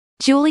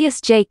Julius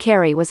J.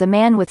 was a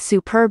man with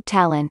superb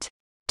talent.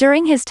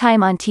 During his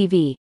time on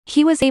TV,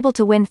 he was able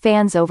to win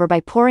fans over by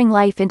pouring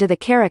life into the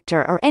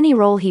character or any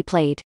role he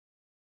played.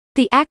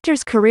 The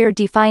actor's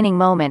career-defining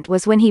moment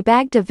was when he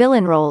bagged a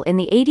villain role in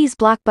the 80s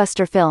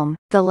blockbuster film,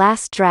 The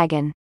Last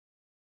Dragon.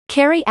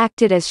 Carey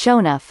acted as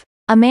Sho'Nuff,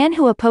 a man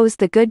who opposed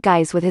the good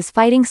guys with his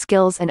fighting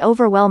skills and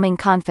overwhelming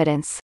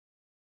confidence.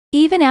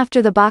 Even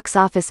after the box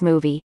office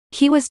movie,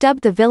 he was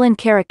dubbed the villain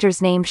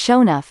character's name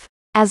Sho'Nuff,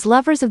 as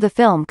lovers of the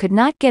film could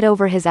not get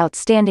over his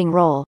outstanding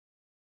role.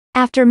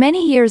 After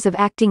many years of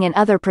acting in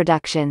other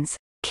productions,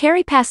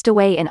 Carey passed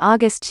away in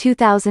August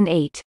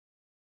 2008.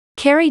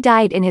 Carey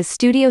died in his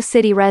Studio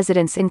City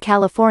residence in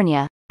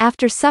California,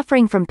 after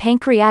suffering from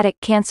pancreatic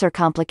cancer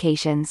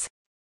complications.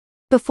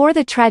 Before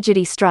the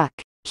tragedy struck,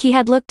 he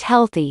had looked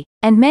healthy,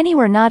 and many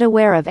were not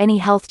aware of any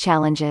health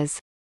challenges.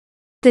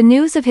 The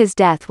news of his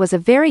death was a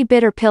very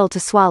bitter pill to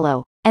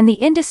swallow, and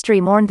the industry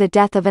mourned the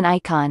death of an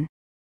icon.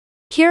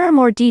 Here are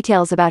more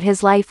details about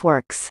his life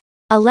works,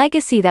 a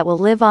legacy that will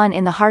live on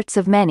in the hearts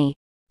of many,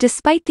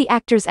 despite the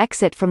actor's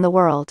exit from the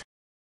world.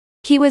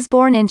 He was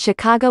born in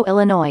Chicago,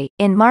 Illinois,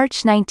 in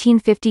March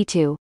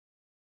 1952.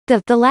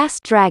 The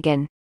Last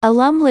Dragon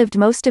alum lived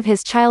most of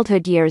his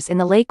childhood years in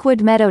the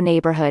Lakewood Meadow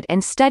neighborhood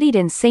and studied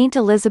in St.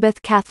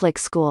 Elizabeth Catholic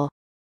School.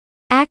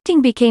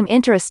 Acting became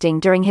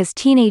interesting during his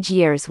teenage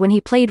years when he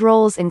played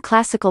roles in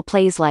classical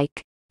plays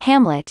like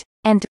Hamlet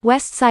and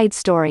West Side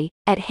Story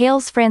at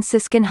Hales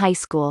Franciscan High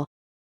School.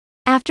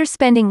 After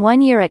spending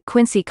 1 year at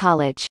Quincy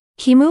College,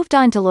 he moved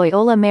on to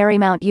Loyola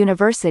Marymount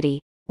University,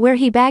 where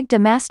he bagged a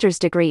master's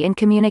degree in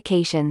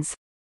communications.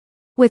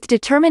 With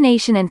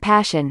determination and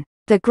passion,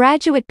 the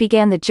graduate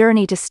began the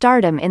journey to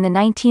stardom in the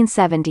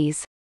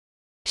 1970s.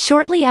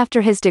 Shortly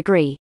after his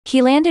degree,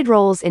 he landed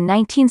roles in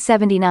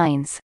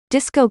 1979's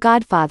Disco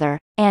Godfather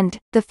and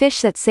The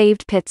Fish That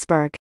Saved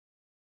Pittsburgh.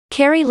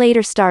 Carey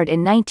later starred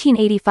in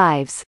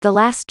 1985's The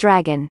Last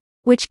Dragon,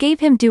 which gave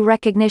him due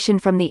recognition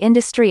from the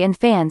industry and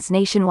fans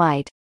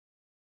nationwide.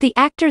 The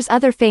actor's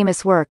other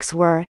famous works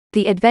were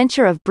The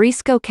Adventure of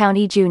Briscoe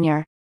County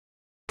Jr.,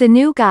 The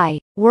New Guy,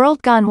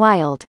 World Gone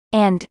Wild,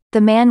 and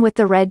The Man with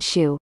the Red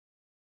Shoe.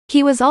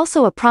 He was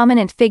also a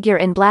prominent figure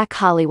in Black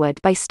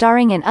Hollywood by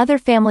starring in other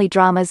family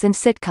dramas and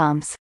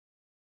sitcoms.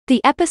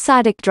 The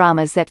episodic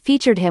dramas that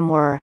featured him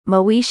were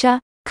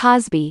Moesha,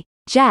 Cosby,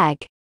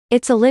 Jag,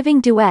 It's a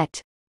Living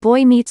Duet,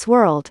 Boy Meets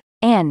World,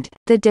 and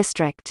The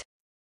District.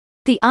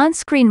 The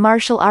on-screen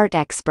martial art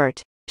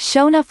expert,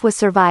 Sho'Nuff was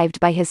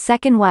survived by his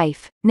second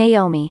wife,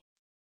 Naomi.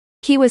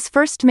 He was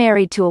first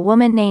married to a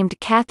woman named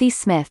Kathy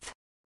Smith.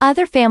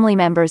 Other family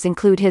members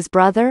include his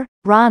brother,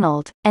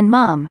 Ronald, and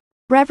mom,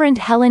 Reverend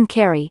Helen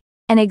Carey,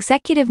 an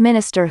executive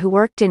minister who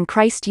worked in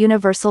Christ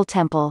Universal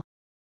Temple.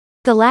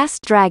 The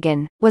Last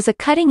Dragon was a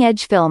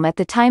cutting-edge film at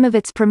the time of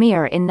its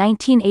premiere in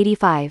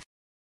 1985.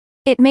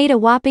 It made a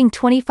whopping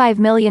 $25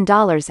 million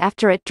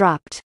after it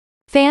dropped.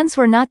 Fans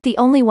were not the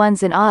only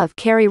ones in awe of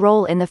Carey's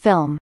role in the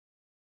film.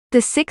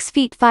 The 6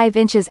 feet 5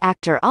 inches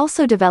actor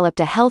also developed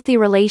a healthy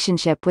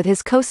relationship with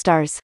his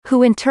co-stars,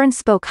 who in turn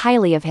spoke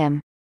highly of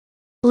him.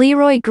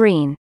 Leroy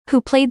Green,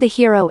 who played the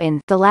hero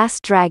in The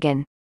Last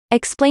Dragon,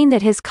 explained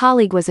that his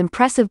colleague was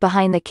impressive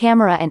behind the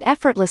camera and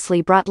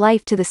effortlessly brought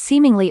life to the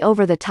seemingly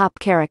over-the-top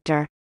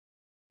character.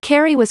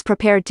 Carey was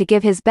prepared to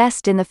give his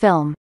best in the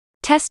film.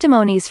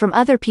 Testimonies from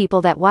other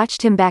people that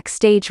watched him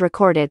backstage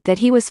recorded that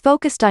he was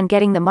focused on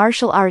getting the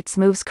martial arts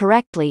moves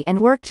correctly and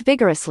worked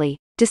vigorously,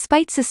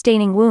 despite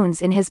sustaining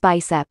wounds in his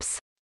biceps.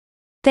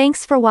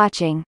 Thanks for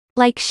watching.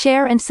 Like,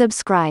 share and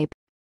subscribe.